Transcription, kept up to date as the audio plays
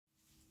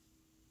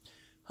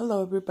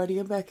Hello everybody,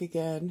 I'm back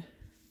again.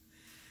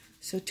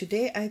 So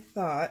today I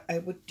thought I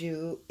would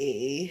do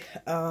a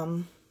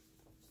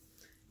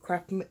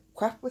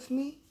craft with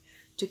me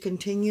to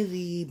continue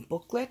the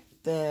booklet,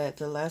 the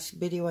last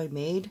video I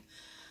made.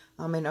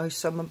 I know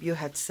some of you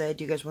had said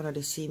you guys wanted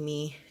to see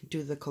me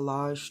do the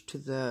collage to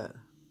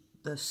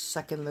the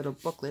second little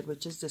booklet,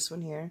 which is this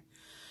one here,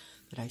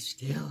 that I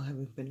still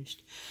haven't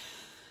finished.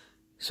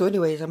 So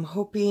anyways, I'm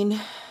hoping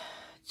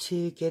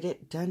to get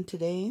it done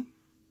today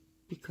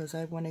because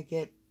I want to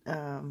get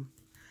I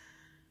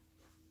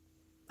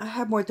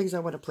have more things I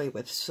want to play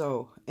with.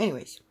 So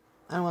anyways,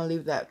 I don't want to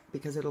leave that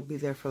because it'll be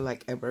there for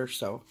like ever.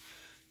 So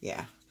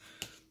yeah.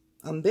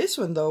 On this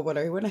one though, what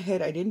I went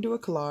ahead, I didn't do a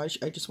collage.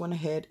 I just went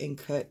ahead and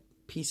cut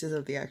pieces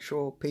of the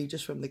actual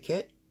pages from the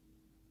kit.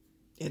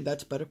 And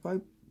that's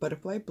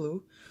butterfly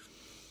blue.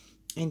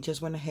 And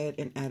just went ahead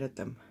and added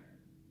them.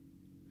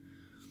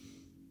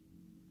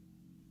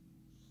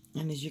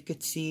 And as you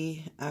could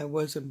see, I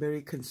wasn't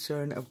very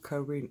concerned of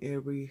covering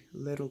every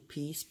little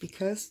piece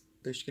because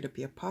there's going to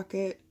be a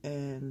pocket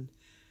and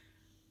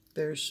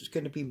there's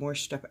going to be more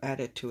stuff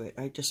added to it.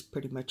 I just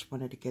pretty much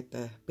wanted to get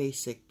the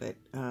basic, but,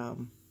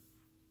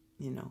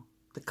 you know,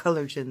 the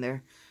colors in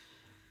there.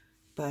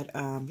 But,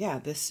 yeah,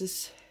 this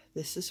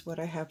is what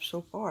I have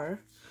so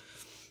far.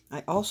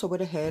 I also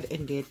went ahead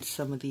and did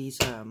some of these,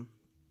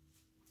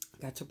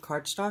 got some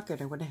cardstock,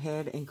 and I went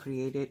ahead and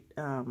created,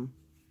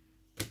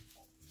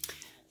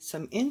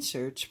 some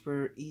inserts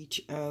for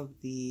each of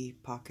the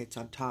pockets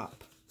on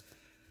top.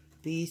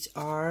 These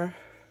are,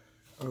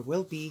 or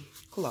will be,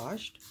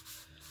 collaged.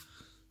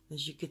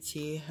 As you can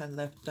see, I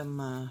left them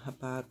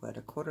about, what,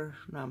 a quarter,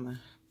 no,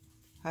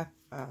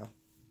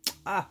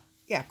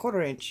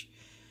 quarter inch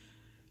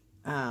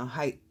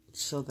height,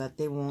 so that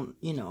they won't,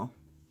 you know,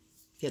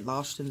 get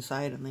lost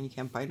inside and then you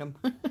can't find them.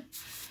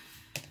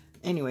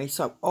 Anyway,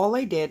 so all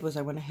I did was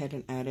I went ahead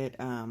and added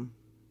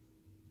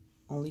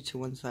only to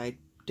one side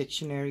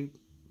dictionary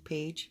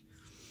page.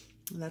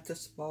 And that's a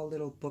small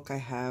little book I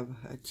have.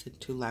 It's in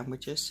 2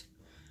 languages.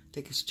 I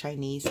think it's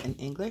Chinese and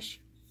English.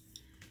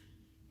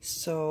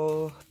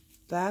 So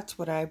that's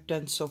what I've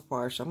done so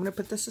far. So I'm going to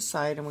put this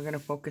aside and we're going to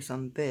focus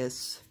on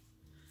this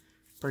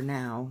for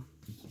now,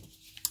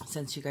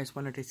 since you guys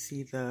wanted to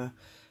see the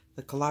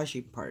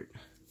collaging part.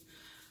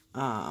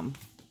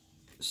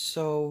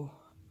 So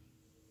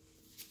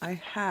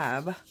I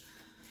have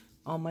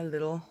all my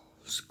little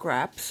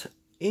scraps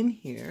in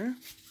here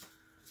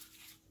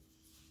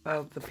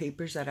of the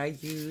papers that I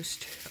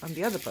used on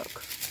the other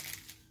book.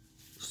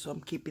 So I'm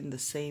keeping the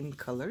same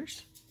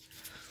colors.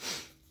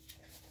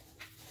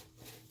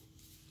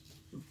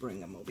 Bring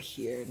them over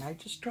here, and I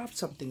just dropped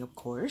something, of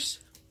course.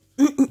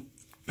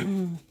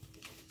 And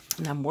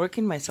I'm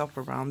working myself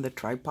around the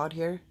tripod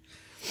here.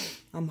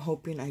 I'm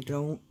hoping I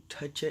don't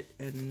touch it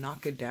and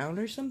knock it down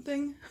or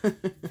something.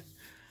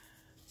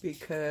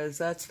 Because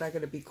that's not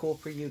going to be cool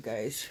for you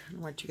guys. I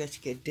don't want you guys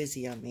to get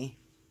dizzy on me.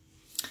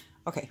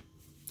 Okay.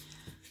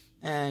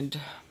 And,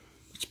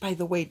 which by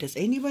the way, does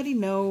anybody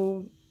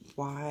know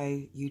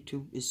why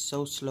YouTube is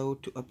so slow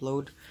to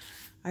upload?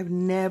 I've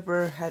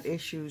never had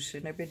issues,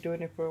 and I've been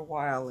doing it for a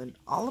while, and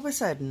all of a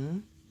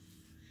sudden,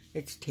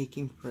 it's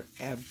taking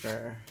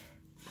forever.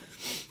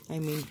 I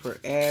mean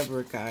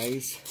forever,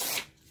 guys.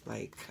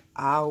 Like,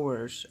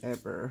 hours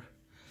ever.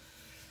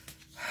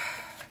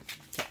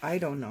 So, I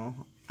don't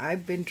know.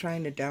 I've been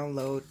trying to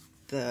download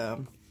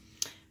the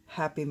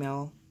Happy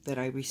Mail that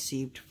I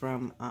received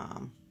from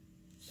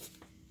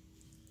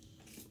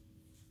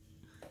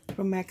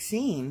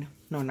Maxine.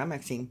 No, not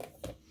Maxine.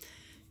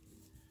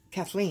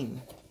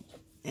 Kathleen.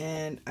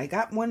 And I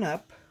got one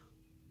up,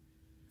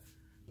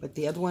 but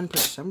the other one for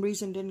some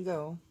reason didn't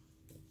go.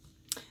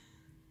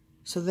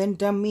 So then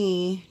dumb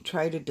me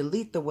tried to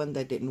delete the one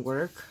that didn't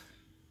work.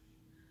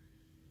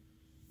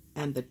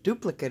 And the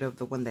duplicate of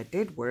the one that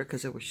did work,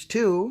 because there was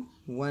 2.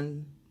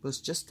 One was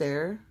just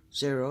there,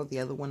 0. The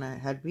other one I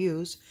had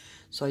views.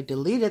 So I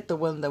deleted the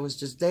one that was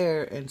just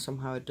there, and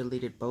somehow I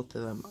deleted both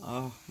of them.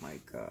 Oh my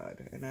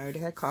god. And I already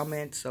had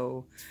comments,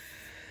 so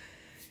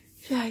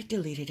yeah, I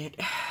deleted it.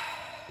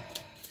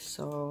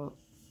 So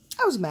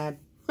I was mad.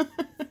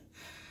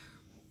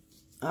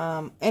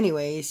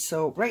 Anyway,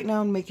 so right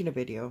now I'm making a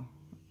video.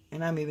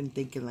 And I'm even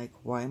thinking, like,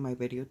 why am I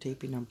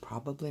videotaping? I'm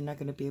probably not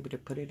going to be able to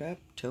put it up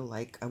till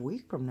like a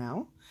week from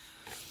now.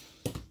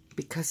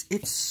 Because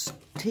it's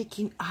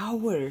taking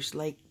hours.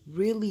 Like,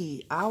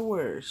 really,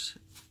 hours.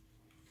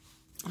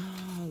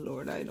 Oh,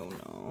 Lord, I don't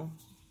know.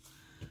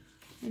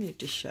 I need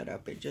to shut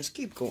up and just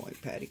keep going,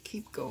 Patty.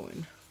 Keep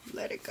going.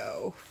 Let it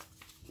go.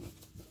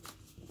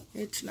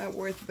 It's not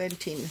worth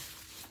venting.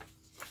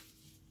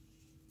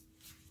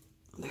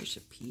 There's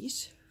a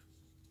piece.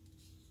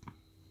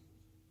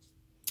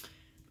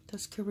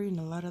 That's covering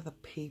a lot of the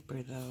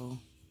paper, though.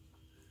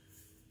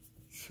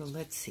 So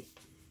let's see.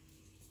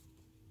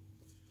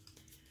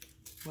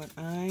 What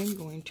I'm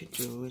going to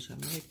do is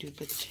I'm going to do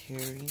the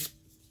tearing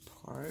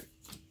part.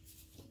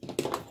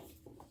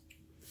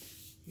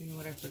 You know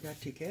what I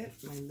forgot to get?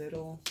 My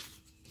little...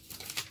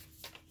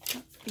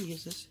 Oh,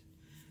 use this.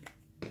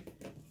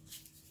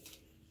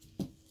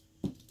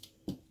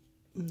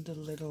 the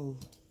little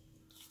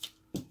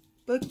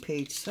book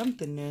page,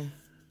 something to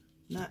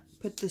not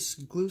put this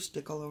glue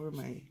stick all over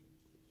my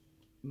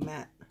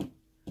mat.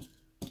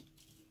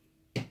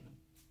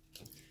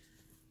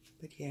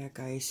 But yeah,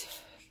 guys,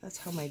 that's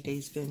how my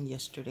day's been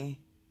yesterday.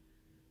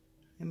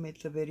 I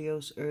made the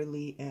videos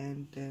early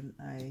and then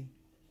I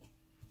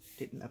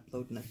didn't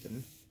upload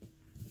nothing.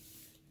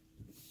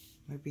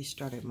 I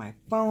restarted my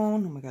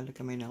phone. Oh my god, look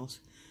at my nails.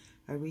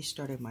 I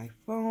restarted my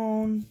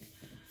phone.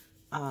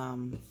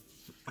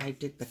 I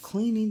did the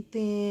cleaning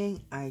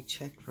thing. I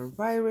checked for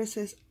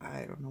viruses.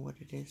 I don't know what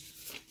it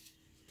is.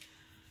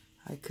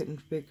 I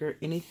couldn't figure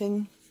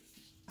anything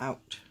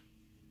out.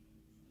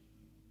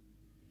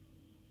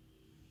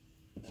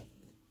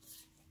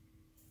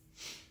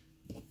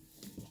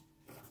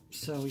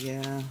 So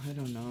yeah, I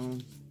don't know.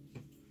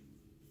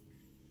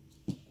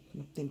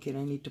 I'm thinking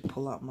I need to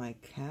pull out my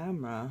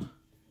camera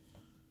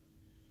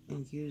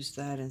and use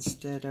that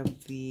instead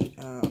of the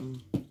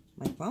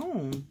my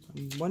phone.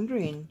 I'm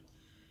wondering,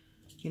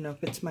 you know,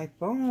 if it's my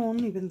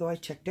phone, even though I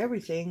checked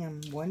everything,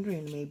 I'm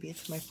wondering maybe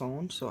it's my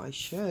phone, so I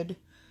should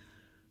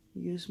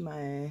use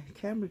my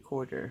cam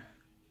recorder.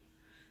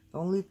 The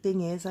only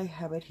thing is I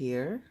have it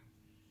here,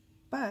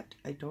 but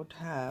I don't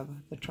have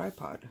the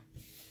tripod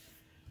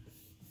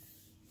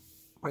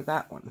for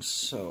that one,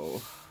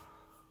 so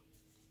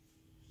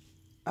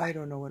I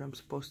don't know what I'm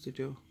supposed to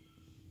do.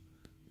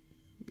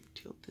 Let me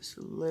tilt this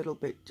a little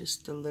bit,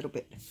 just a little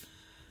bit.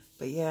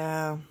 But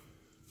yeah,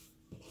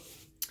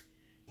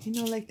 you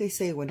know, like they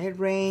say, when it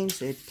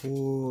rains, it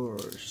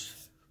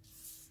pours.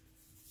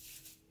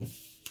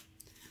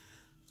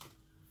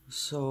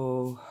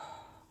 So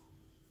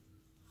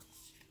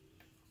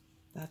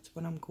that's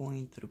what I'm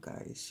going through,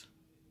 guys.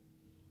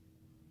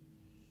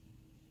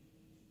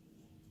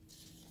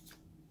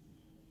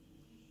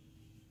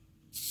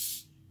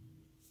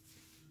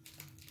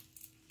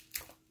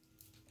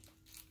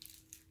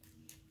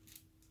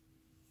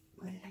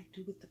 What did I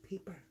do with the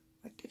paper?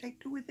 What did I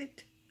do with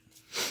it?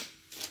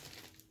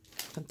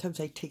 Sometimes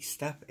I take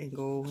stuff and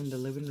go in the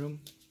living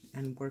room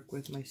and work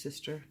with my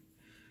sister.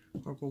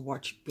 Or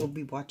we'll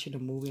be watching a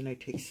movie and I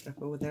take stuff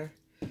over there.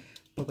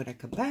 But when I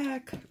come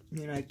back,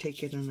 you know, I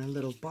take it in a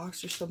little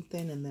box or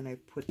something, and then I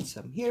put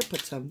some here,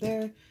 put some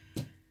there.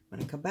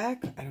 When I come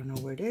back, I don't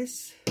know where it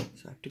is.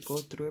 So I have to go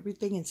through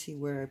everything and see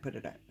where I put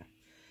it at.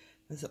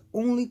 That's the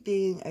only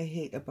thing I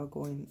hate about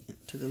going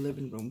to the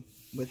living room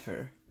with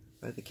her,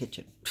 or the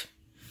kitchen.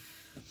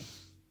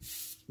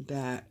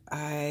 That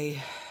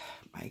I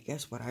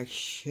guess what I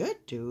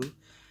should do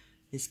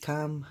is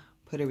come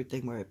put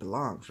everything where it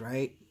belongs,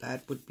 right?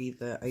 That would be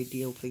the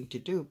ideal thing to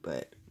do,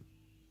 but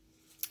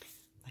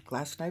like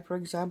last night, for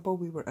example,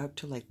 we were up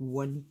to like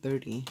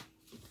 1:30,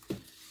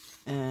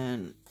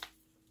 and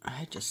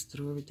I just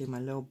threw everything in my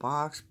little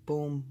box,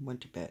 boom,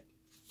 went to bed.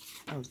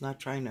 I was not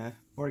trying to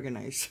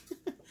organize.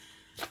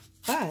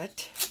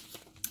 But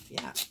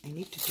yeah, I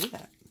need to do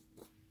that.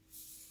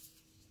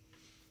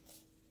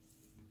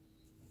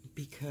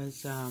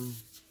 Because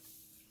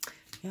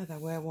yeah,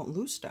 that way I won't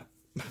lose stuff.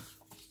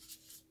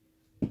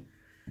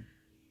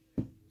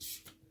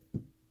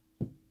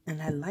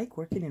 And I like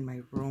working in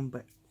my room,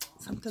 but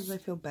sometimes I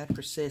feel bad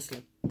for sis.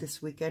 Like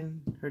this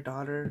weekend, her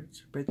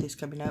daughter's birthday's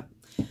coming up,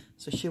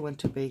 so she went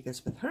to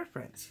Vegas with her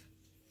friends.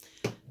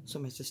 So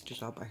my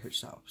sister's all by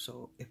herself.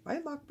 So if I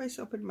lock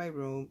myself in my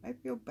room, I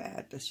feel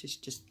bad that she's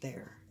just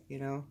there, you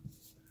know?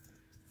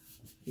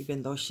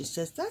 Even though she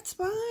says, that's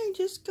fine,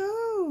 just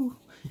go.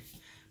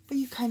 But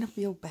you kind of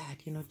feel bad,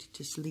 you know, to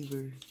just leave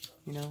her,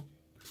 you know?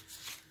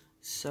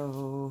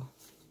 So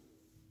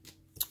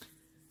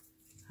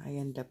I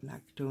end up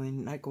not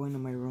going to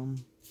my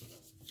room.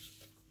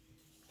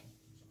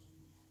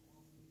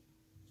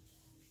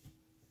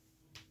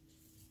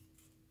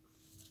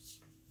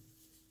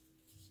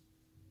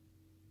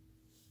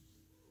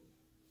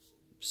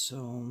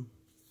 So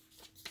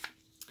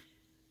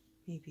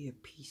maybe a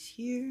piece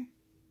here.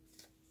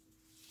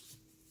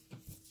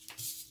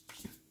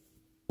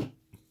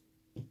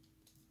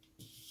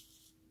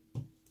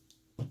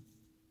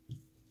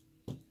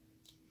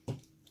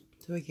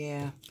 So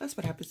yeah, that's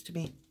what happens to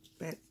me.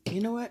 But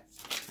you know what?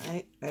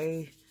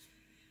 I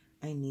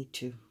need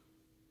to.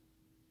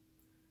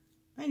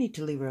 I need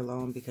to leave her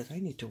alone because I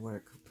need to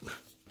work.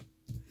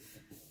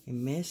 I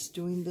miss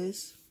doing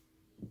this.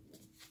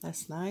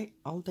 Last night,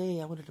 all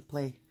day, I wanted to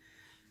play.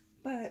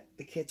 But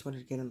the kids wanted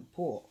to get in the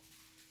pool.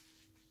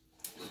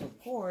 So of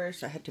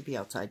course, I had to be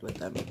outside with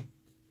them.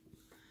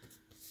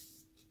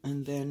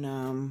 And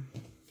then,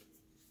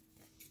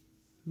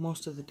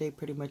 most of the day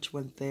pretty much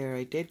went there.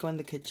 I did go in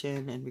the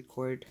kitchen and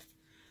record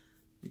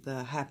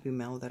the Happy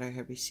Meal that I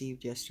had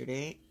received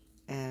yesterday.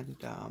 And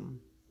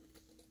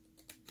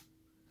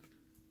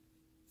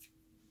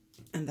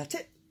that's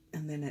it.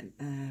 And then at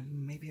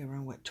maybe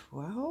around, what,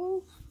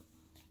 12?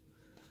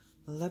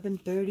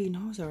 11:30?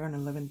 No, it was around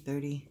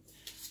 11:30.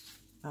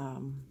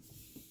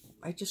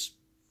 I just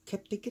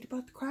kept thinking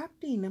about the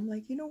crafting. I'm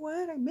like, you know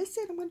what? I miss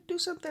it. I'm going to do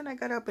something. I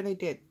got up and I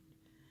did.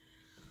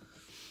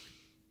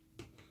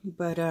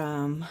 But,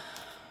 yeah,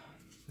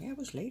 it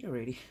was late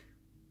already.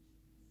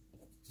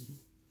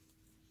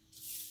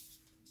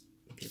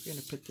 Okay, we're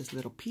going to put this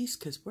little piece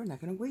because we're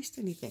not going to waste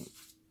anything.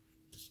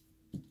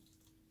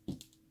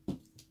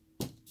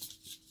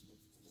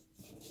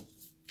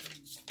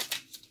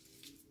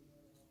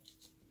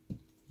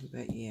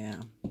 But yeah.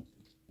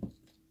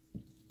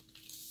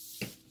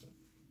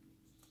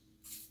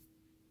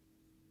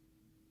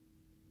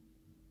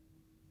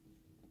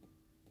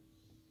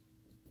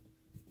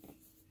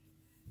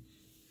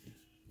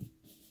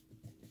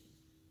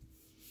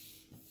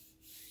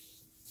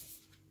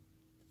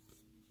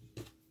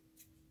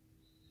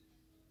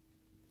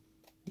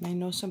 I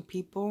know some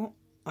people,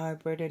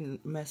 I've read in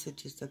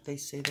messages that they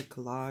say their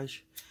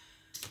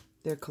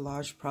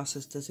collage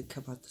process doesn't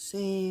come out the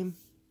same.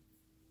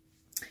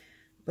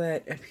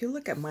 But if you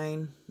look at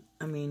mine,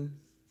 I mean,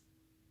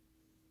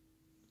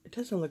 it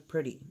doesn't look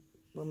pretty.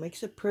 What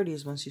makes it pretty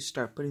is once you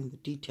start putting the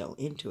detail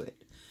into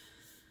it.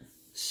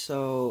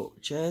 So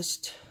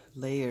just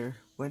layer.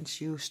 Once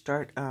you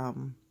start,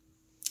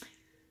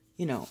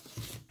 you know,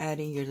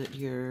 adding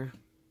your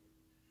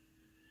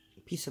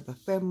piece of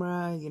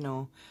ephemera, you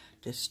know,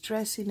 just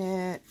stressing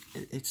it,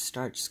 it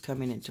starts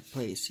coming into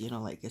place, you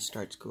know, like it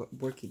starts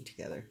working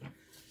together.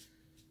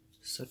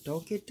 So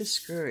don't get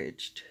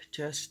discouraged.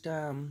 Just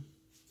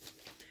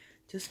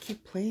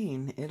keep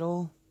playing.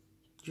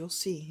 You'll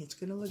see, it's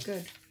gonna look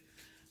good.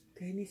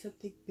 Okay, I need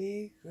something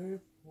bigger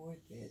for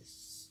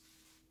this.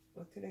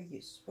 What could I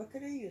use? What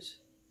could I use?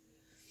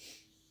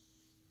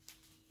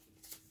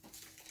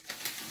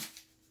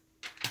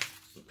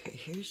 Okay,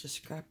 here's a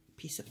scrap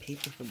piece of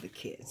paper from the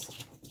kids.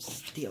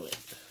 Steal it.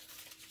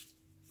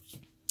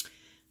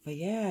 But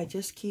yeah,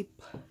 just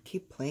keep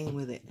playing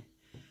with it.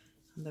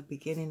 In the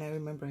beginning, I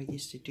remember I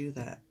used to do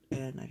that,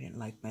 and I didn't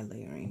like my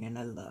layering, and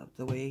I love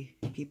the way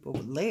people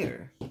would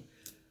layer.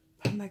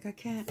 I'm like, I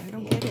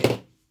don't get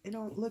it. It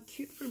don't look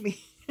cute for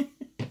me.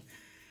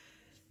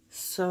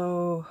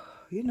 So,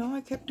 you know,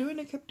 I kept doing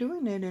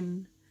it,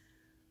 and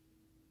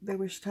there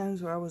was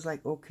times where I was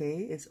like,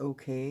 okay, it's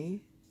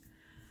okay.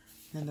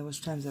 And there was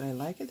times that I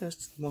like it.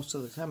 Most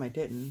of the time I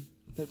didn't.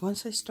 But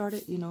once I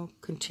started, you know,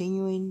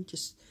 continuing,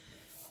 just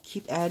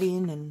keep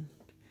adding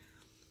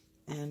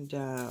and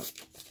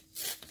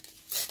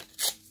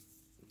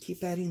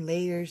keep adding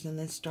layers, and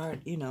then start,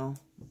 you know,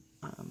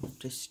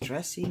 just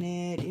stressing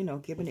it, you know,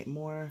 giving it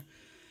more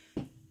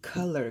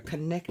color,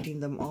 connecting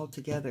them all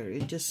together.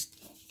 It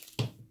just,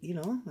 you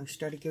know, I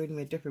started giving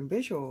me a different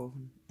visual,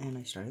 and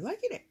I started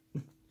liking it.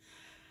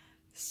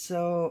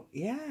 So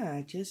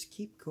yeah, just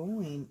keep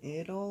going.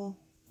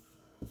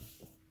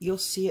 You'll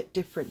see it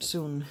different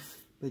soon,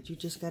 but you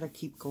just gotta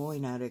keep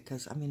going at it.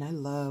 Because I mean, I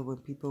love when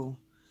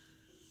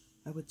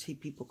I would see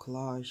people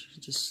collage.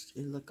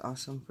 It looked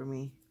awesome for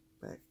me.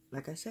 But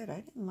like I said,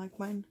 I didn't like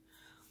mine.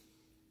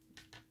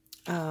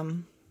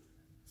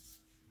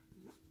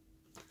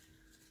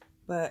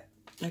 But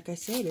like I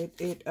said,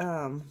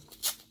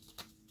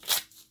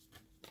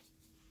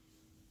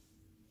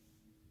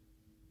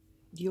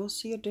 you'll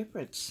see a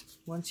difference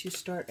once you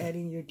start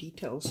adding your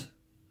details.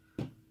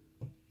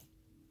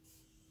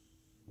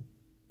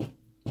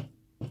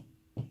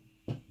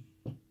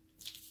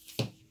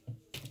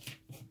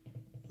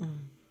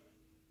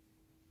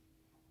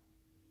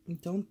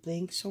 Don't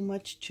think so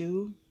much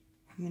too,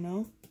 you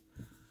know.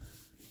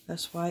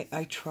 That's why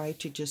I try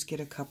to just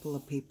get a couple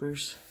of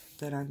papers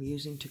that I'm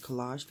using to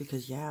collage,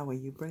 because yeah, when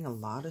you bring a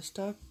lot of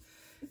stuff,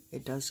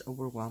 it does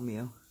overwhelm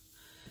you.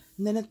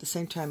 And then at the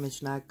same time,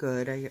 it's not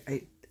good.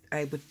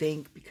 I would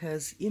think,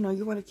 because, you know,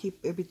 you want to keep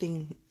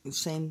everything the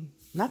same,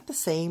 not the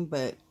same,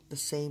 but the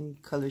same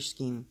color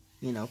scheme,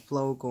 you know,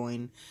 flow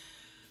going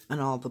on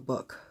all the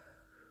book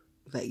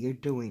that you're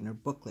doing, or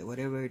booklet,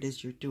 whatever it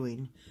is you're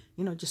doing,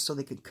 you know, just so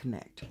they can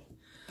connect.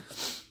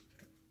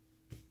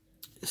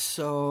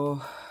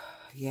 So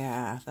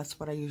yeah, that's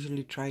what I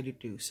usually try to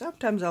do.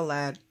 Sometimes I'll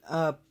add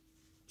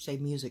say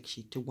music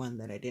sheet to one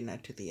that I didn't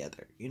add to the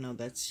other, you know.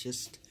 That's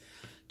just,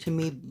 to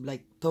me,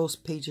 like, those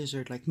pages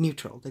are like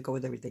neutral. They go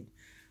with everything.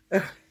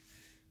 I'm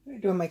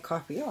doing my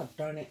coffee. Oh,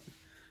 darn it.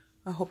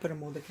 I hope I don't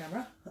move the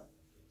camera.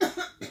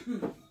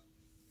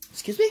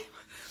 Excuse me.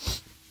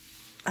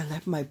 I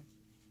left my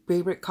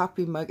favorite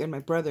coffee mug in my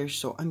brother's,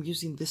 so I'm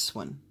using this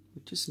one,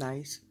 which is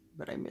nice,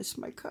 but I miss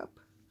my cup.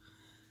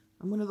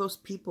 I'm one of those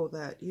people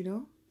that, you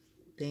know,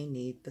 they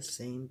need the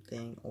same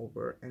thing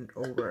over and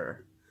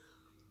over.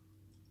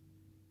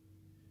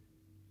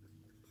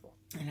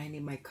 And I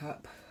need my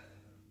cup.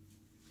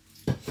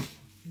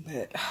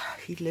 But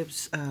he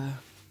lives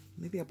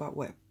maybe about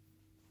what,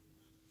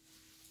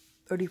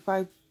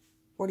 35,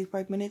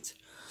 45 minutes,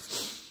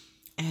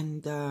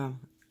 and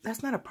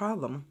that's not a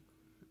problem.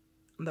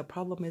 The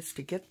problem is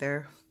to get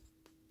there.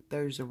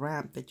 There's a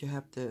ramp that you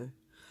have to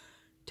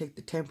take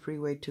the 10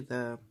 freeway to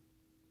the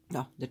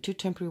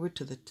 210 freeway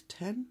to the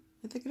 10,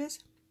 I think it is.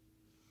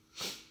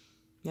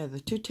 Yeah, the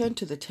 210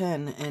 to the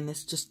 10, and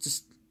it's just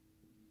this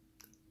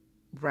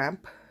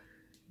ramp.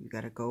 You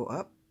gotta go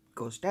up,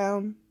 goes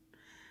down,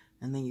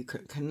 and then you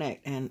could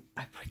connect, and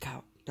I freak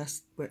out.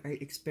 That's where I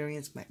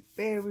experienced my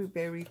very,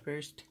 very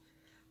first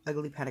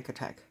ugly panic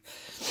attack.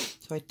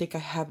 So So I think I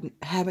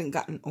haven't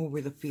gotten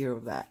over the fear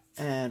of that.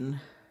 And,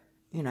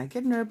 you know, I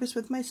get nervous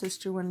with my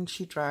sister when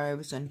she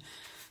drives. And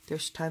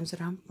there's times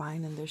that I'm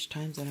fine. And there's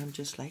times that I'm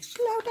just like,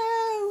 slow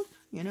down.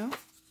 You know?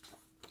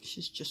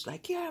 She's just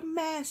like, you're a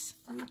mess.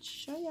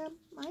 Which I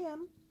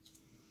am.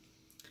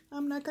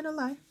 I'm not going to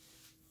lie.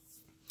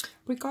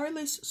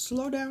 Regardless,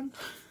 slow down.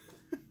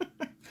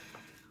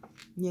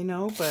 You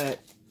know, but,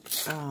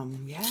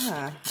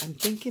 yeah. I'm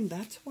thinking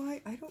that's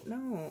why. I don't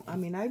know. I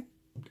mean, I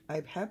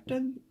have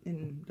done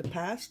in the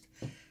past.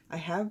 I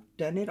have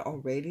done it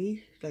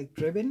already, like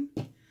driven.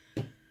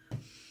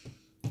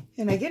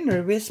 And I get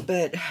nervous,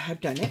 but I've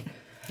done it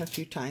a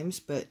few times.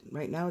 But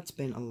right now it's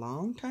been a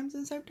long time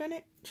since I've done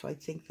it. So I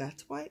think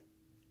that's why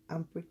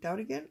I'm freaked out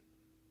again.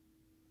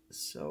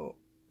 So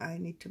I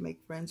need to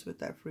make friends with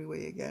that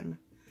freeway again.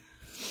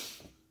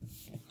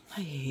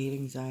 I hate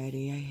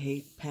anxiety. I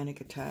hate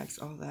panic attacks,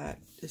 all that.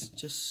 It's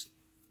just,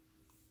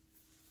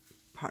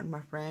 pardon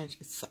my French,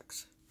 it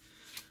sucks.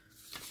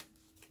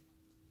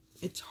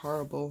 It's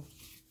horrible.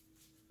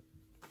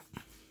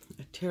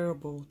 A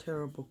terrible,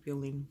 terrible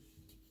feeling.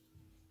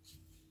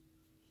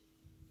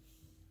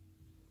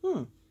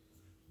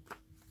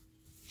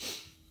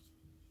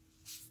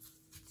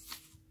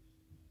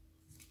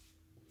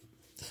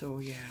 So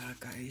yeah,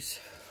 guys.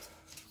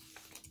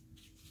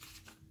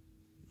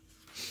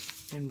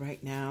 And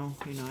right now,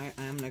 you know,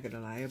 I'm not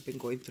gonna lie, I've been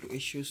going through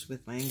issues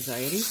with my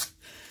anxiety.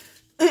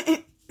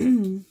 But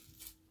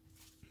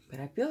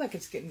I feel like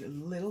it's getting a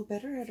little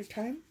better at a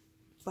time.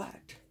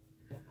 But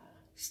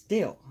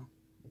still,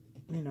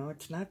 you know,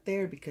 it's not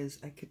there because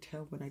I could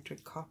tell when I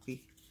drink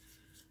coffee.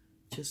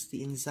 Just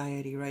the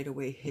anxiety right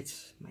away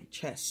hits my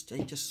chest.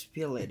 I just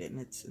feel it, and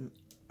it's an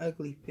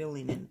ugly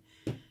feeling, and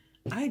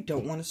I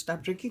don't want to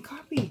stop drinking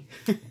coffee.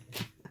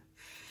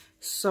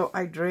 So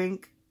I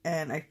drink,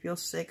 and I feel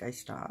sick, I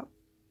stop.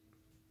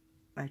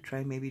 I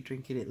try maybe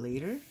drinking it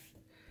later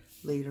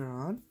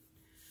on.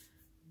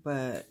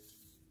 But,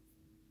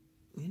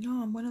 you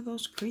know, I'm one of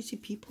those crazy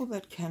people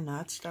that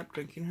cannot stop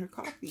drinking her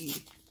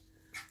coffee.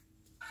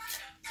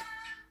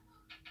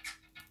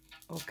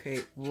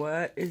 Okay,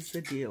 what is the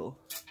deal?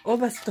 Oh,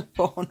 that's the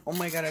phone. Oh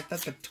my god, I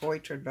thought the toy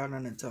turned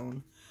on its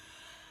own.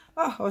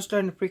 Oh, I was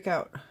starting to freak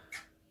out.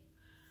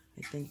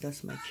 I think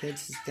that's my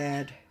kid's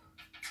dad.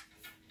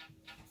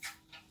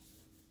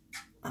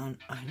 I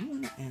don't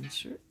want to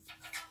answer it.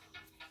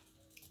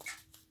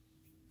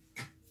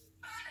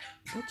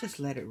 We'll just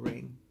let it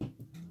ring.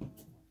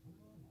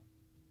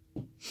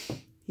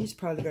 He's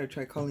probably going to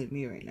try calling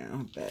me right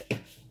now, but...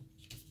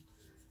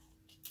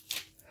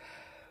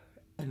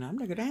 And I'm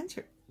not going to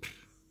answer.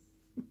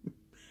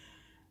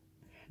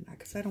 Not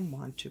because I don't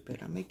want to,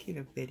 but I'm making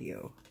a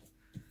video.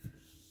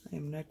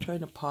 I'm not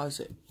trying to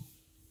pause it.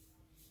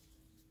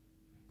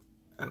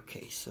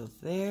 Okay, so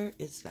there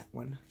is that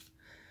one.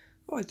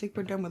 Oh, I think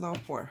we're done with all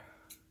 4.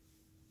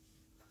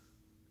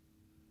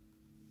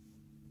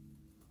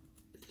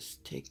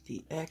 Just take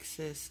the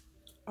excess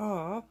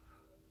off.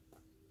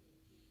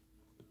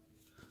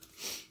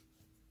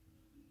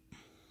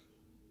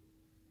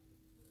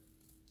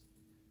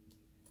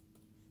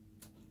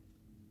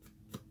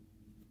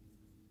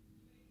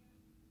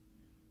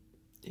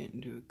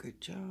 Didn't do a good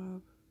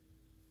job.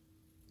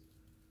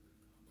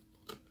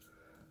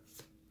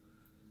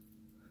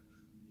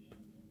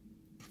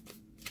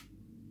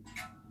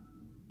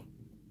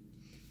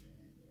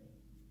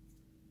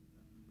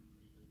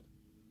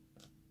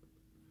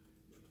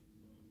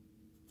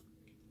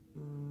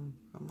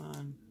 Come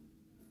on.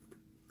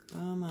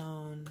 Come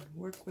on.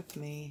 Work with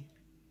me.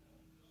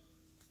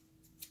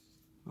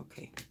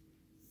 Okay.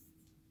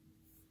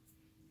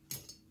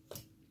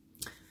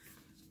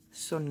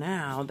 So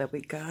now that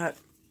we got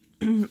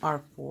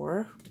our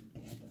 4,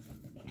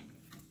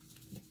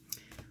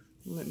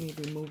 let me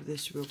remove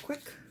this real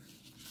quick.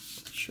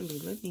 Actually,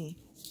 let me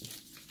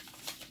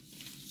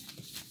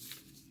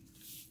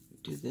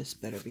do this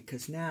better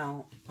because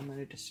now I'm going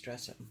to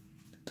distress him.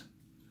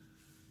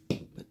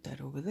 Put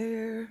that over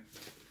there.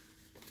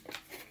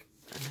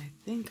 And I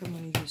think I'm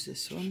going to use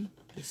this one.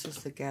 This is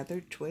the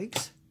gathered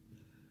twigs.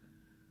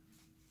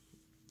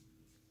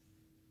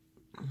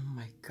 Oh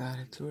my god,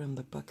 I threw it in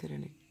the bucket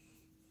and it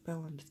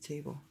fell on the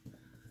table.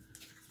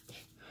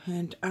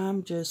 And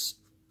I'm just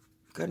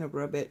gonna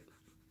rub it.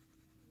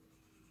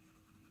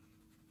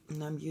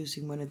 And I'm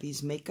using one of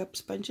these makeup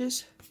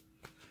sponges.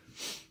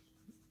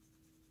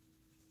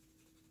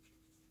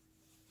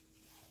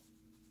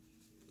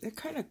 They're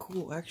kind of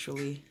cool,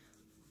 actually.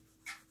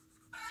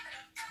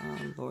 Oh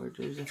Lord,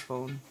 there's a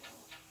phone.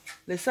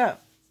 Listen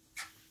up.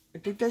 I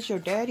think that's your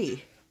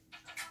daddy.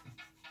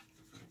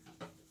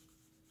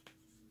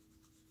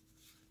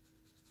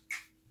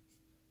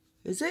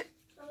 Is it?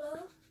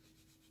 Hello?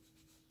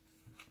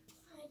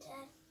 Hi,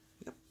 Dad.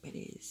 Yep,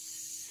 it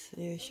is.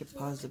 I should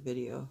pause the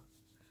video.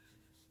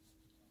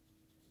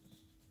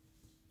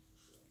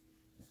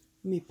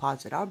 Let me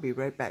pause it. I'll be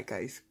right back,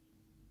 guys.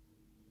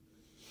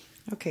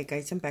 Okay,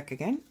 guys, I'm back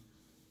again.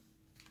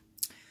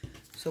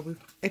 So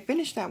I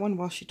finished that one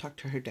while she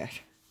talked to her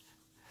dad.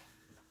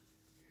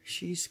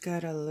 She's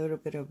got a little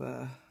bit of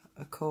a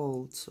a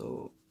cold,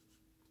 so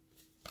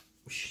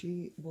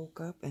she woke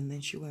up and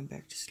then she went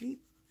back to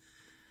sleep.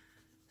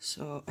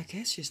 So I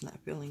guess she's not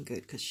feeling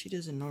good because she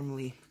doesn't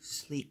normally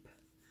sleep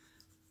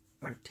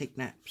or take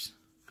naps.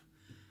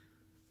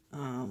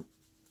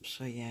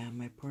 So yeah,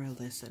 my poor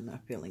Alyssa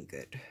not feeling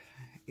good.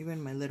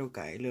 Even my little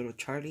guy, little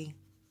Charlie,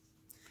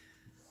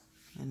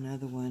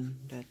 another one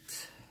that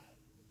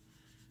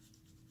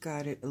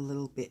got it a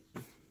little bit.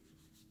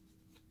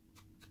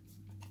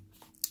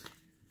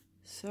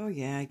 So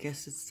yeah, I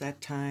guess it's that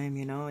time,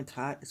 you know, it's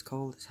hot, it's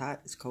cold, it's hot,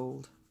 it's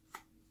cold.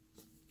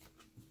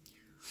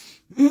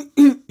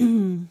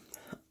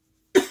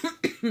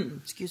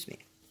 Excuse me.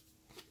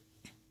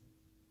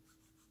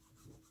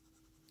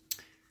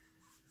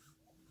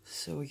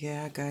 So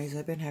yeah, guys,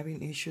 I've been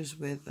having issues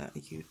with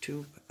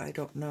YouTube. I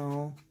don't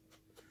know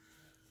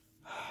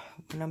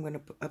when I'm going to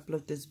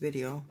upload this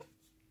video.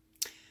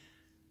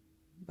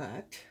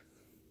 But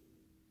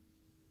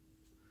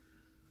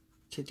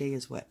today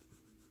is what?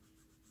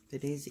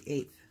 Today is the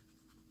 8th.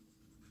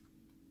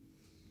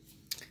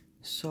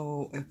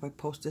 So if I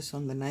post this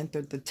on the 9th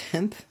or the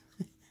 10th,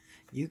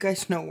 you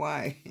guys know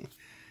why.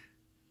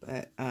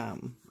 But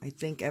I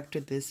think after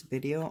this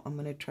video, I'm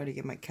going to try to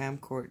get my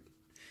camcorder,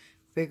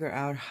 figure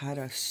out how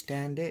to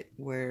stand it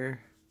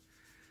where,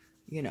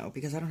 you know,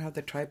 because I don't have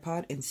the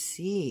tripod, and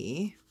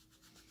see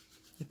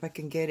if I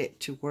can get it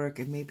to work,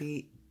 and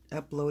maybe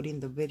uploading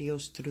the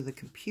videos through the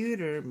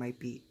computer might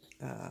be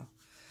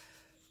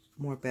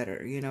more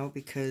better, you know,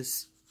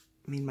 because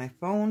I mean, my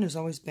phone has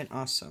always been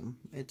awesome.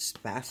 It's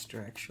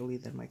faster actually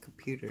than my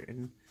computer,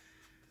 and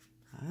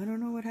I don't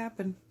know what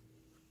happened.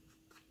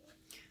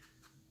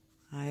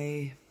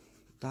 I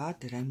thought,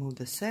 did I move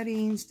the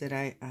settings? Did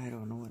I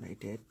don't know what I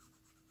did,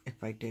 if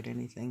I did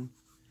anything.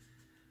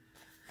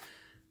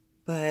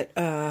 But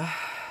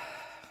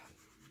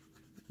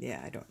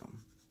yeah, I don't know.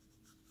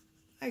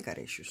 I got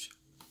issues.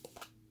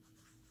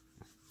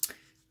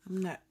 I'm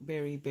not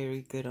very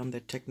good on the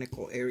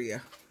technical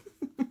area.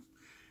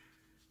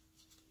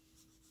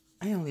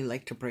 I only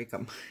like to break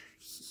them.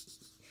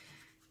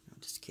 I'm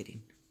just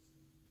kidding.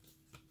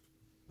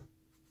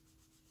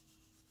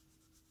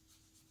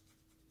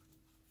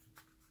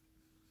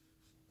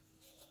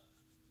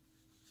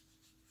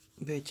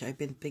 Which I've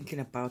been thinking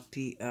about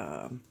the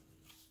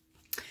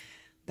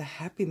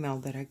Happy Meal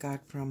that I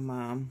got from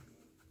I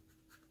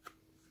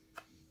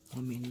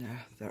mean,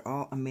 they're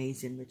all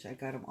amazing, which I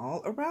got them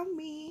all around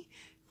me,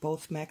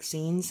 both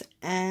Maxine's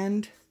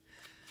and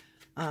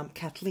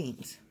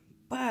Kathleen's.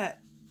 But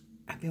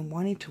I've been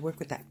wanting to work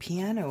with that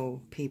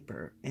piano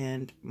paper,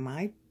 and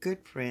my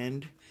good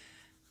friend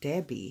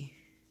Debbie,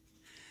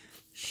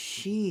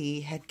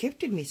 she had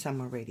gifted me some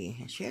already,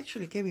 and she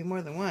actually gave me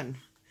more than one,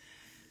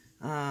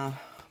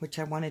 which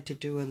I wanted to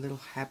do a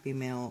little Happy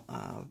Meal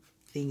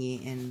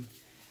thingy, and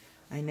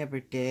I never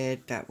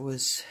did. That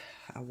was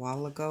a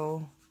while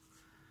ago,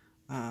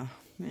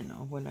 you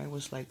know, when I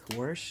was like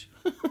worse.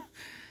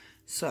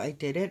 So I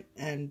did it,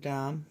 and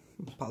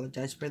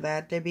apologize for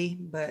that, Debbie,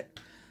 but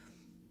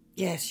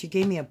yes, she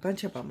gave me a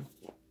bunch of them.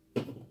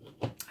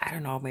 I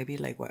don't know, maybe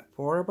like, what,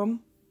 4 of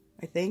them,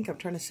 I think I'm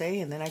trying to say.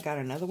 And then I got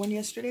another one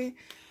yesterday.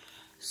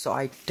 So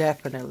I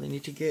definitely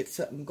need to get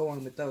something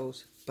going with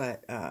those.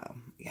 But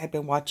I've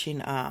been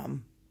watching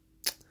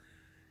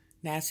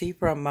Nancy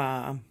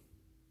from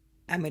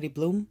Amity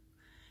Bloom.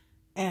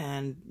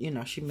 And, you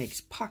know, she makes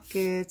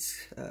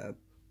pockets,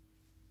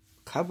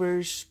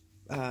 covers,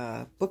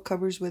 book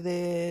covers with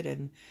it.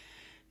 And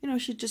you know,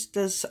 she just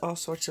does all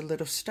sorts of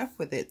little stuff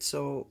with it.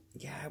 So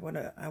yeah,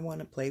 I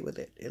wanna play with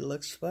it. It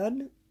looks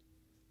fun.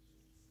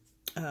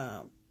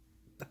 The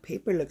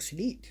paper looks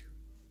neat.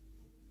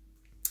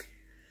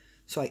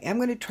 So I am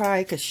gonna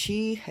try, because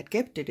she had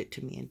gifted it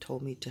to me and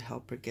told me to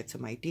help her get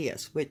some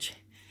ideas. Which,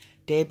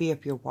 Debbie,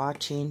 if you're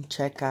watching,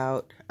 check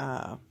out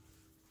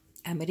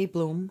Amity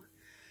Bloom,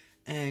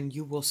 and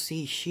you will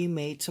see she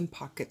made some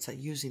pockets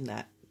using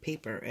that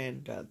paper,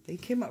 and they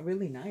came out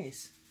really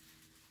nice.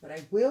 But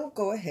I will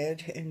go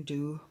ahead and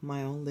do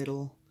my own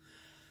little,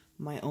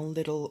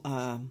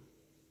 I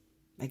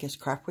guess,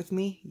 craft with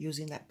me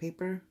using that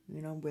paper,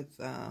 you know, with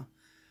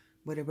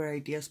whatever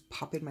ideas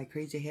pop in my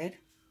crazy head.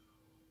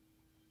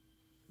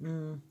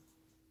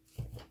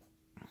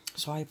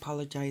 So I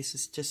apologize.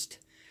 It's just,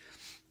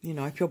 you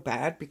know, I feel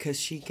bad because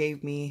she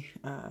gave me,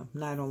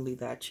 not only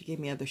that, she gave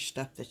me other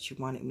stuff that she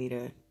wanted me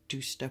to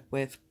do stuff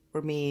with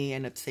for me,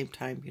 and at the same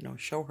time, you know,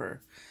 show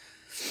her.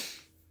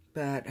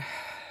 But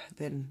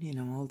then, you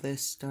know, all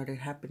this started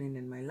happening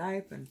in my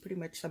life, and pretty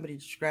much somebody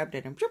just grabbed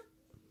it and whoop.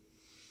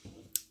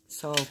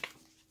 So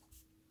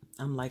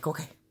I'm like,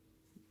 okay,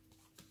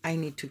 I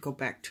need to go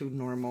back to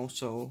normal,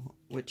 so,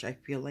 which I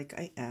feel like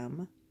I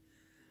am.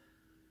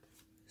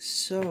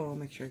 So I'll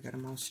make sure I got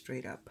them all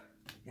straight up.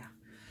 Yeah.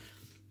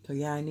 So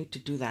yeah, I need to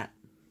do that.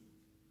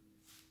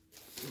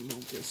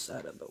 Move this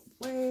out of the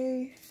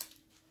way.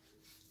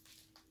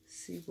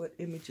 See, what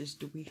images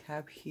do we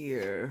have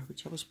here?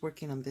 Which I was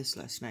working on this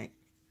last night.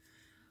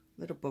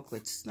 Little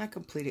booklets. It's not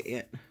completed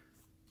yet.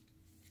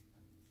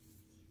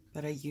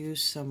 But I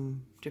used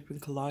some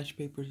different collage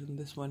papers in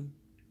this one.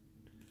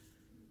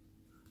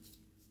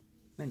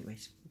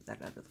 Anyways, move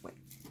that out of the way.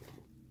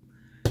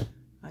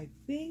 I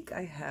think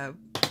I have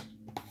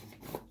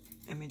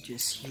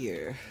images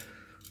here.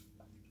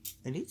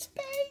 I need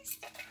space.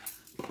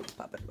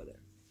 Pop it over there.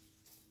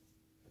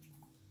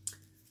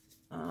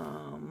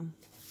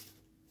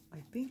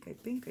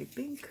 I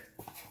think.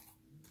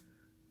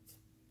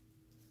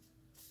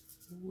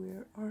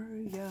 Where are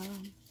ya?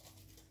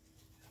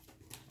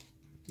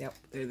 Yep,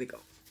 there they go.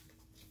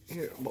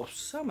 Here, well,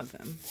 some of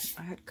them.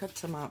 I had cut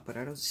some out, but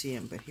I don't see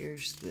them. But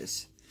here's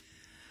this.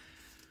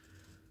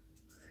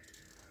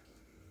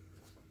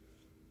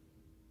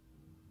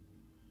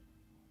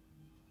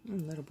 The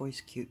little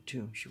boy's cute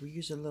too. Should we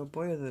use the little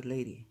boy or the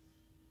lady?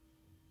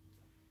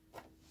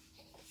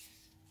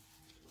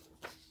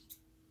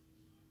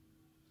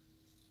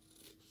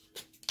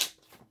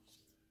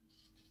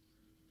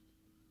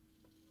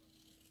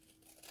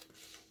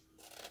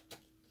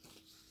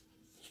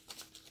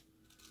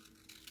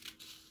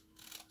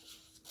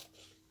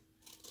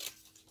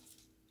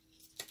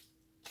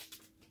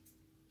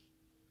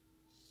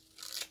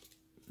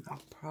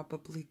 I'll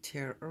probably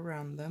tear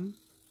around them.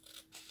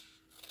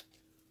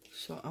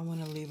 So I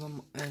want to leave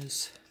them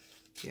as,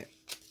 yeah,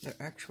 their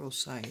actual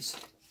size.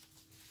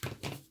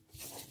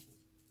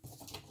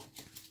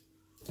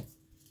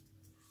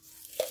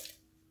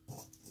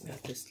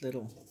 Got this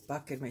little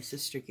bucket my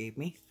sister gave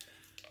me.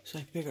 So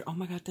I figured, oh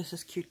my god, this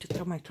is cute to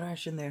throw my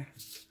trash in there.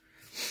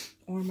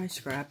 Or my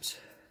scraps.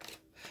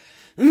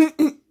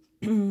 But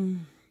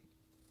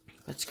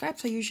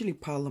scraps, I usually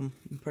pile them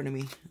in front of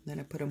me. And then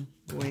I put them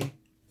away.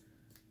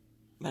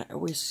 But I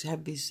always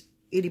have these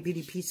itty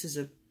bitty pieces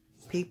of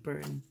paper,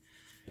 and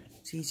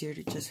it's easier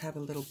to just have a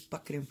little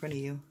bucket in front of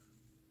you.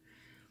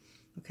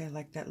 Okay, I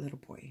like that little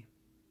boy.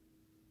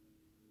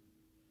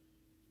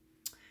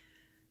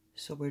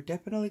 So we're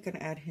definitely going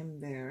to add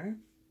him there.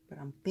 But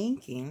I'm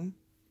thinking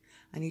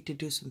I need to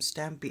do some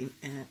stamping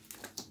and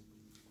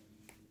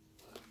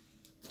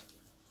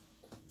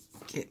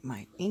get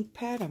my ink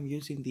pad. I'm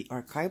using the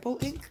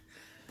archival ink.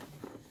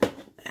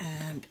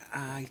 And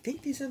I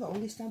think these are the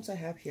only stamps I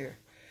have here.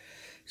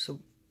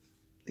 So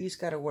these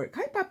got to work.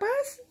 Hi,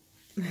 papas!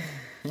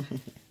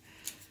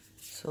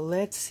 So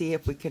let's see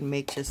if we can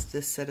make just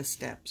this set of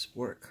stamps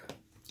work.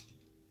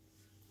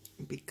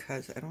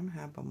 Because I don't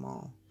have them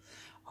all.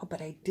 Oh,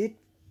 but I did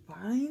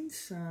find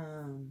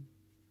some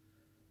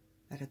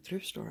at a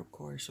thrift store, of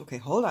course. Okay,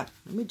 hold on.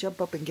 Let me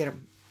jump up and get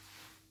them.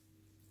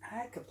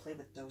 I could play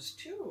with those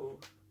too.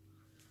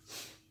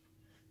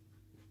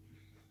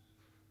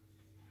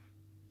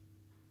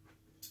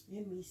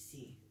 Let me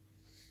see.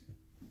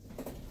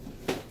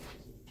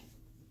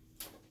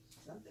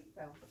 Something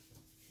fell.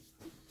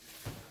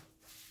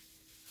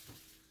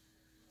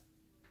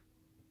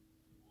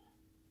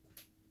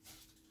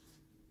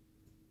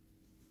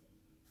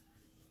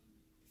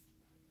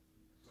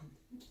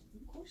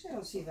 Of course I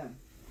don't see them.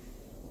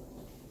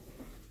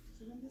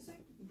 Is it missing?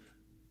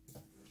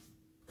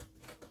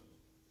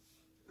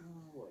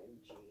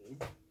 OMG.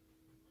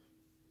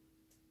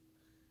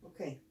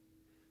 Okay,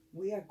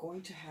 we are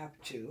going to have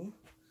to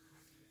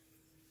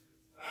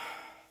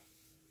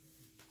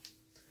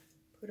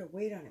put a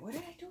weight on it. What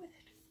did I do with it?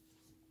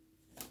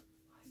 Why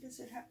does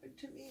it happen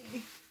to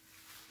me?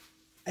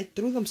 I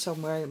threw them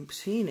somewhere. I'm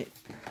seeing it.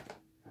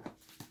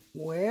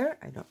 Where?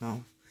 I don't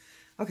know.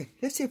 Okay,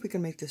 let's see if we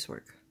can make this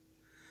work.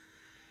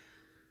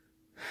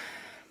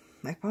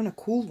 I found a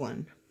cool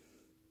one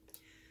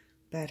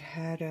that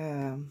had,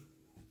 you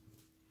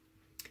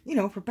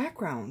know, for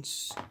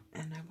backgrounds.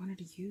 And I wanted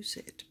to use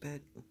it, but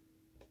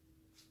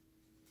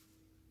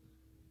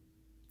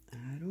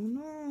I don't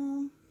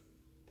know.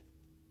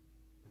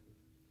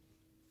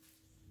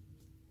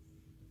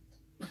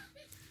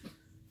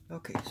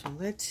 Okay, so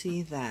let's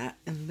see that.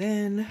 And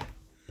then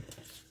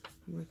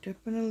we're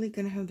definitely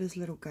going to have this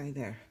little guy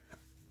there.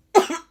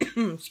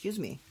 Excuse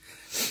me.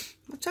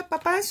 What's up,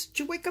 papas? Did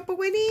you wake up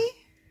already?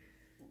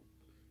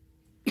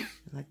 I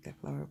like that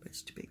flower, but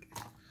it's too big.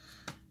 I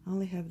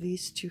only have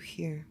these two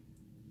here.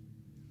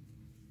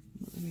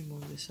 Let me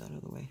move this out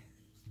of the way.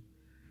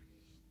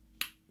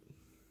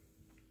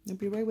 I'll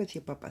be right with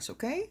you, papas,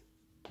 okay?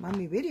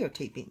 Mommy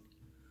videotaping.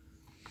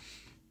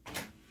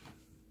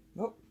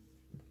 Oh,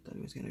 thought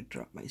he was gonna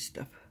drop my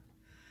stuff.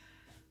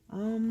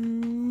 What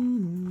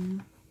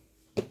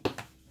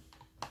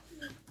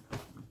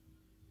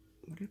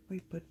if I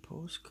put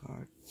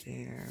postcard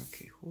there?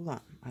 Okay, hold on.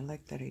 I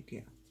like that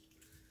idea.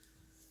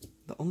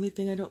 The only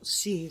thing I don't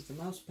see is the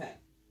mouse pad.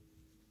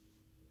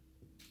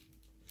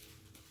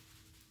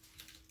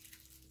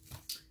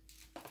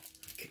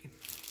 Okay,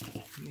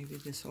 maybe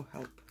this will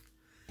help.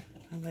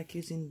 I like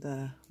using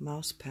the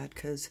mouse pad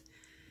because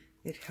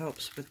it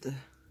helps with the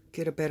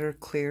get a better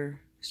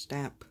clear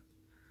stamp.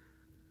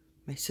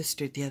 My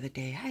sister the other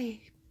day,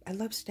 I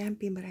love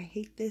stamping, but I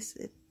hate this.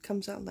 It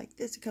comes out like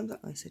this. It comes out.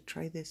 I said,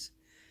 try this.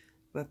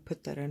 But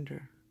put that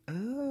under.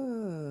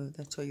 Oh,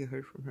 that's all you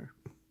heard from her.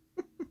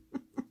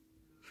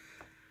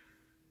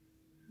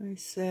 I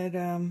said,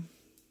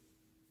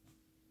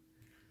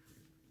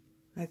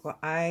 like, well,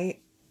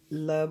 I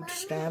loved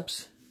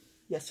stamps.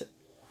 Yes, sir.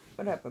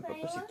 What happened,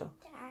 Papacito?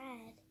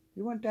 Dad.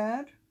 You want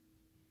Dad?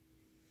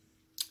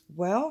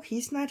 Well,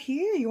 he's not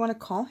here. You want to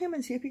call him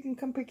and see if he can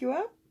come pick you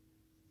up?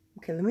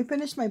 Okay, let me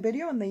finish my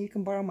video and then you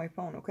can borrow my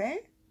phone, okay?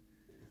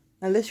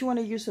 Unless you want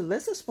to use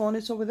Alyssa's phone,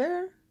 it's over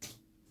there.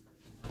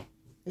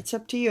 It's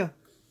up to you.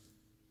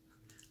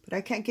 But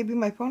I can't give you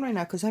my phone right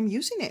now because I'm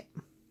using it.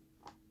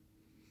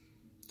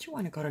 You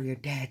want to go to your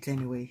dad's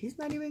anyway. He's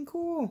not even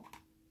cool.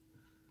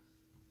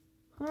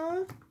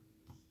 Huh?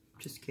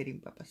 Just kidding,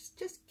 Papas.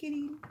 Just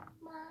kidding.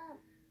 Mom.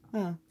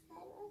 Huh?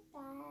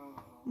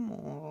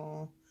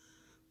 Aww.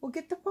 Well,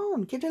 get the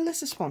phone. Get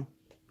Alyssa's phone.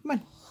 Come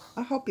on.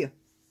 I'll help you.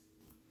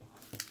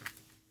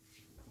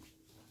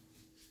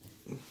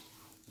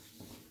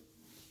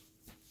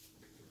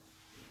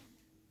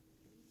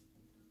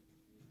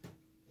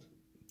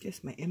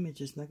 Guess my image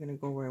is not going to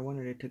go where I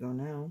wanted it to go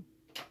now.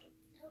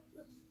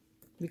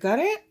 You got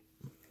it?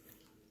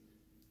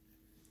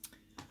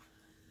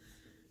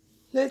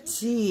 Let's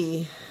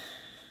see.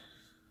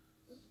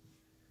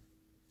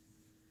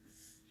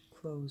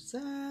 Close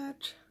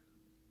that.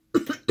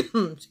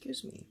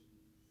 Excuse me.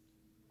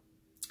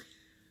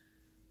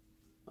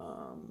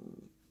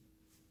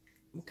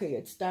 Okay,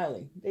 it's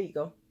styling. There you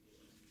go.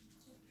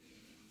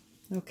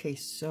 Okay,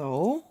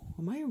 so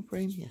am I in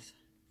frame? Yes.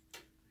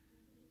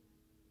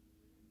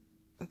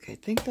 Okay, I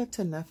think that's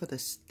enough of the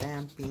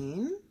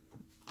stamping.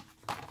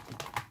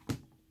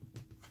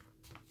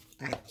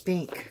 I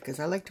think, because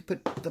I like to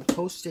put the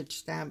postage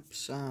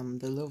stamps,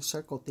 the little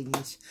circle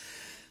thingies,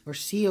 or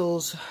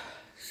seals,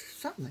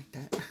 something like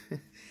that.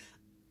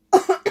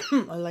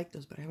 I like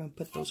those, but I haven't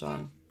put those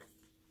on.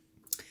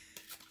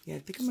 Yeah, I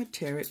think I'm going to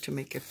tear it to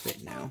make it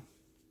fit now.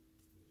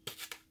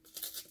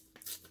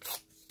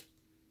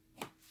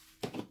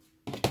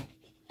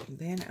 And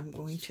then I'm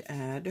going to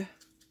add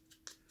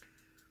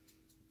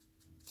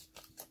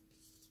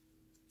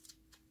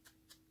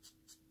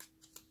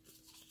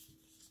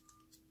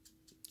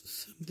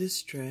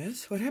this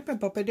dress. What happened,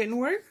 Papa? It didn't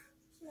work?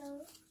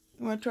 No.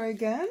 You want to try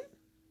again?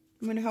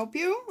 I'm going to help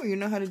you, or you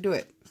know how to do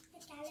it? I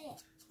got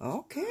it.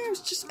 Okay, I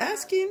was just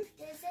asking.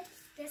 Is it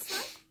this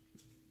one?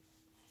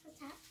 What's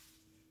that?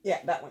 Yeah,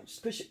 that one.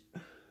 Just push it.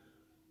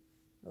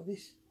 Oh,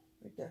 this.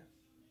 Right there.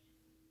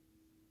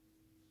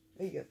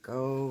 There you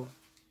go.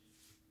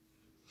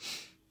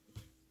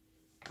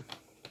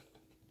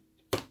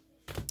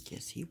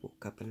 Guess he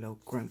woke up a little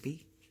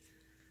grumpy.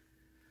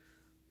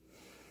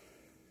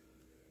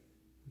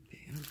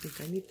 I don't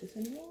think I need this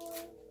anymore.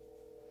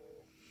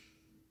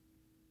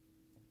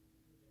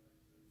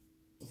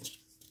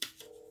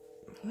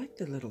 I like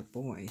the little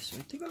boy, so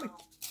I think I'm going to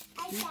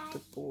keep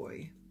the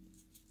boy.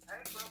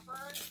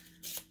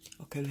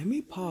 Okay, let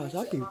me pause.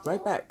 I'll be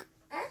right back.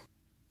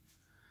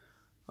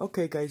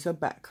 Okay, guys, I'm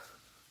back.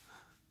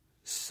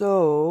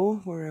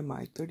 So, where am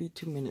I?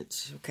 32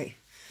 minutes. Okay.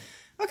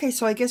 Okay,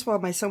 so I guess while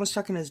my son was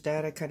talking to his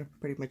dad, I kind of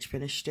pretty much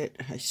finished it.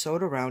 I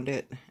sewed around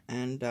it,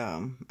 and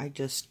I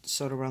just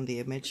sewed around the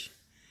image.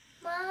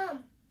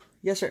 Mom.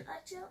 Yes, sir.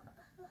 Are you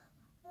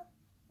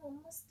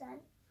almost done?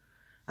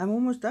 I'm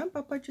almost done,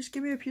 Papa. Just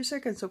give me a few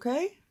seconds,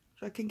 okay?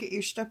 So I can get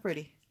your stuff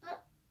ready.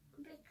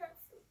 Because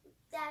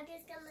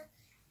Daddy's gonna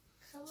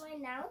come right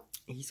now.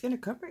 He's gonna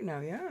come right now,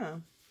 yeah.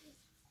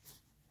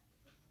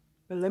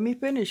 But let me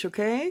finish,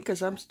 okay?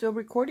 Because I'm still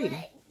recording.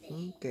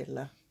 Que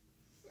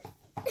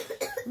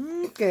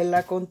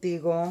la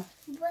contigo.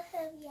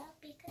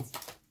 Because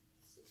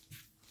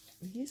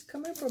He's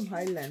coming from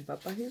Highland,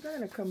 Papa. He's not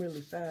gonna come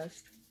really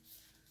fast.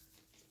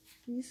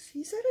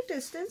 He's at a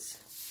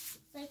distance.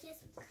 like he's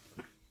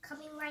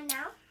coming right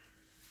now.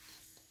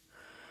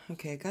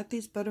 Okay, I got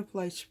these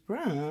butterflies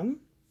from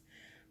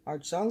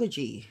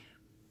Artsology.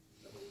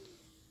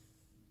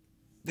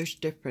 There's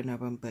different of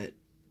them, but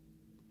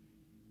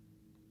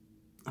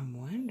I'm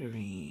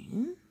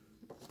wondering.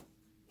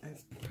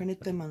 I've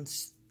printed them on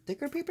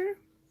sticker paper.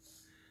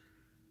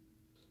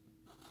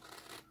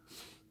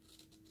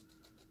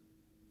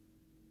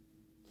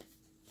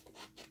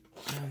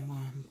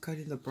 I'm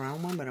cutting the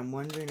brown one, but I'm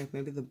wondering if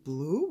maybe the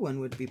blue one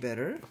would be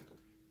better.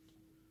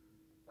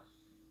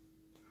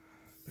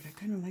 But I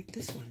kind of like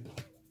this one.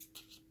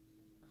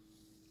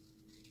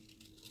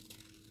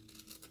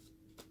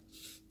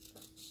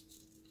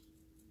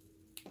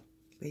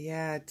 But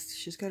yeah,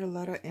 she's got a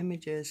lot of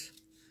images.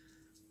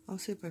 I'll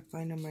see if I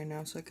find them right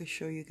now so I can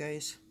show you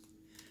guys.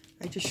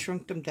 I just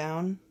shrunk them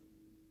down.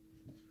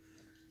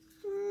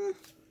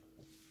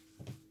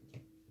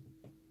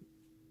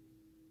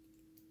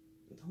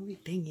 The only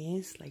thing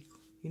is, like,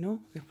 you know,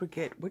 I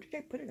forget. Where did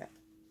I put it at?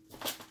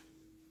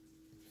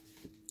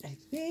 I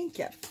think,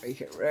 yeah, right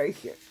here, right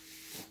here.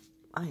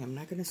 I am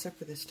not going to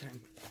suffer this time.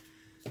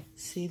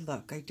 See,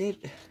 look, I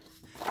did.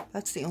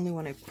 That's the only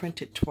one I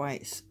printed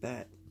twice,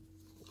 but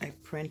I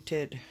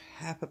printed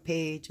half a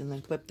page and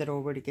then flipped it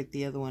over to get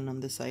the other one on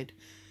this side.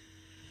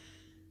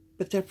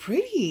 But they're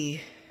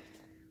pretty.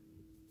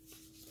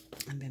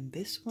 And then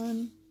this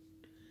one.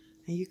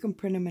 And you can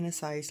print them in a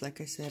size, like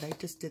I said. I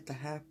just did the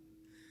half.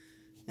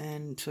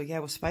 And so, yeah,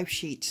 it was 5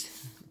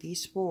 sheets.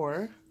 These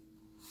 4.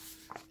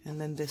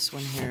 And then this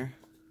one here.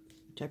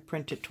 Which I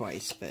printed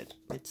twice, but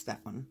it's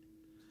that one.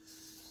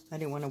 I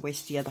didn't want to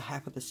waste the other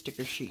half of the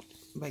sticker sheet.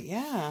 But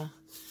yeah.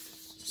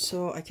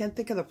 So I can't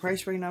think of the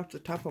price right now off the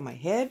top of my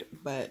head.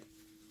 But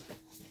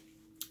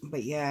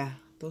yeah,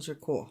 those are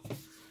cool.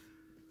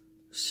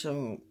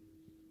 So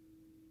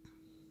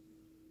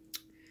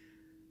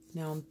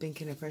now I'm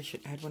thinking if I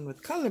should add one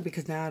with color,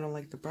 because now I don't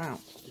like the brown.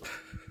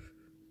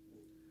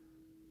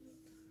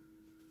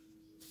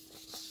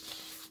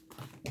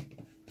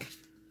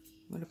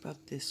 What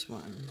about this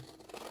one?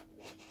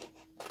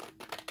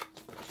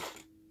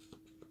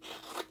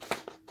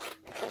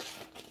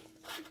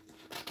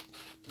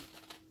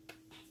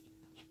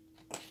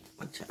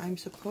 Which I'm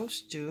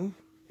supposed to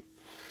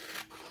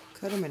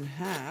cut them in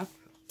half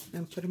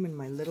and put them in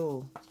my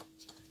little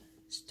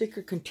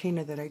sticker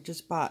container that I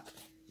just bought.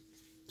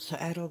 So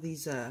add all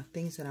these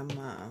things that I'm,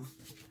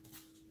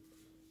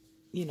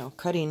 you know,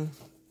 cutting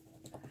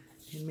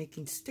and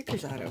making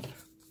stickers out of.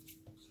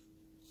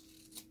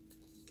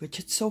 Which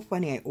it's so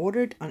funny. I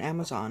ordered on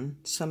Amazon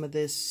some of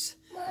this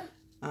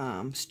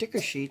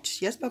sticker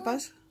sheets. Yes,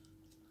 Papas?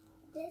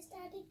 This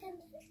Daddy gonna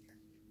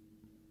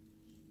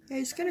Yeah,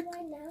 he's gonna.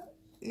 come right now?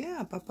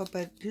 Yeah, Papa,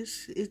 but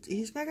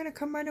he's not gonna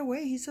come right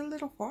away. He's a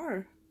little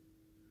far.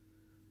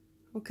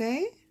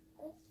 Okay?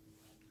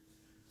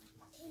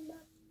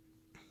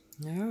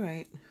 All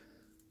right.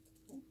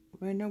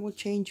 Right now we'll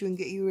change you and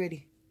get you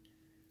ready.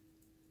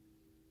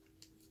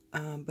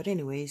 But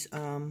anyways,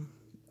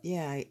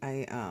 yeah,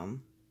 I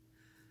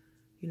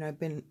you know, I've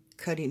been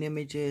cutting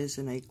images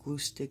and I glue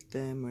stick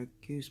them or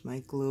use my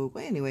glue.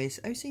 But anyways,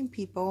 I've seen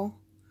people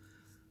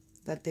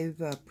that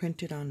they've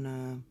printed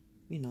on,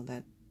 you know,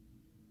 that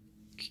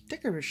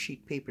sticker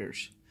sheet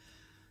papers.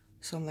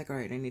 So I'm like, all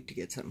right, I need to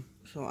get some.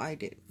 So I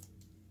did.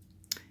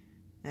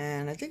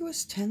 And I think it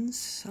was 10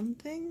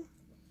 something.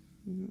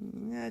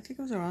 Yeah, I think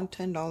it was around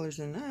 $10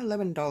 and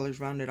 $11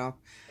 rounded off.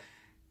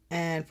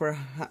 And for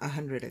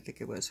 100, I think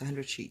it was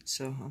 100 sheets.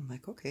 So I'm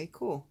like, okay,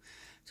 cool.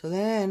 So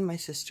then my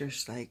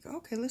sister's like,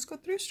 okay, let's go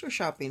thrift store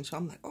shopping. So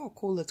I'm like, oh,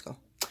 cool, let's go.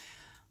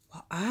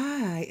 Well,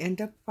 I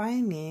end up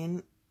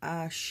finding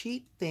a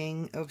sheet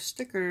thing of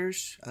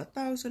stickers,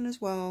 1,000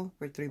 as well,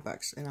 for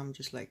 $3. And I'm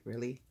just like,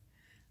 really?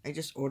 I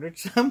just ordered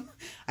some.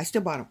 I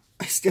still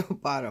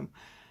bought them.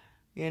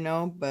 You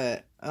know,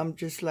 but I'm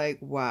just like,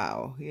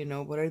 wow, you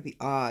know, what are the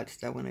odds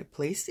that when I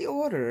place the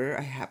order,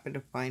 I happen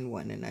to find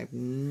one, and I've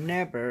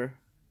never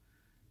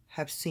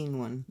have seen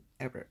one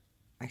ever.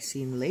 I've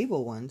seen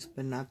label ones,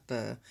 but not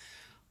the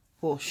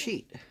whole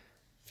sheet.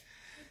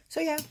 So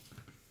yeah,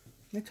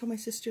 I told my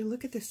sister,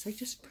 look at this, I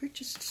just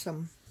purchased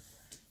some.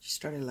 She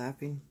started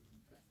laughing.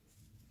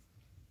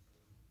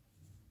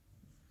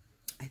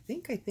 I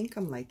think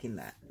I'm liking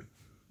that.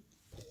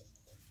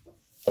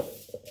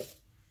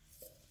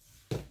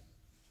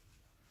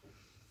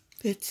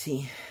 Let's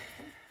see.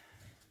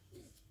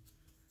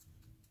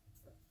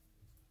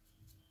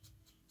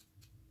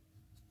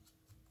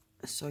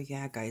 So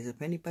yeah, guys,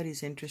 if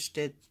anybody's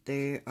interested,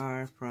 they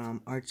are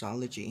from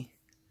Artsology.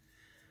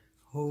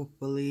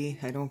 Hopefully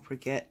I don't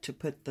forget to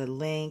put the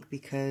link,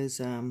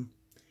 because I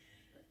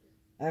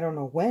don't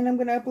know when I'm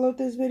gonna upload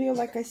this video.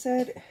 Like I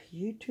said,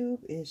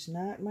 YouTube is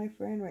not my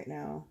friend right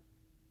now,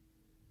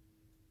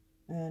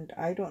 and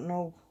I don't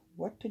know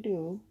what to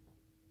do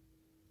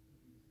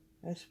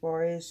as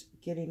far as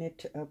getting it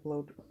to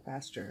upload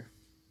faster.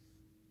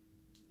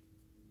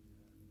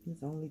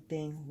 The only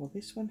thing, well,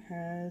 this one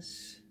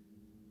has,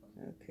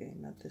 okay,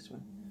 not this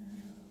one.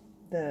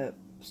 The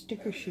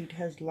sticker sheet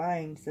has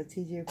lines that's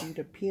easier for you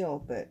to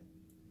peel, but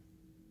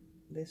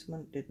this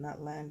one did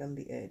not land on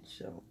the edge,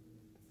 so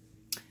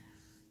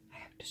I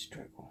have to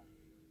struggle.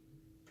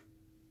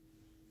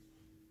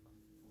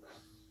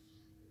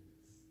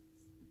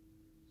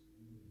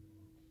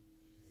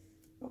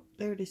 Oh,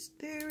 there it is.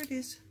 There it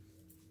is.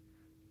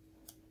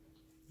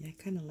 Yeah, I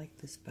kind of like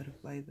this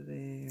butterfly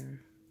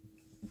there.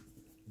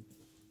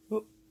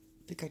 Oh,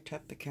 I think I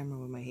tapped the camera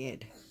with my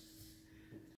head.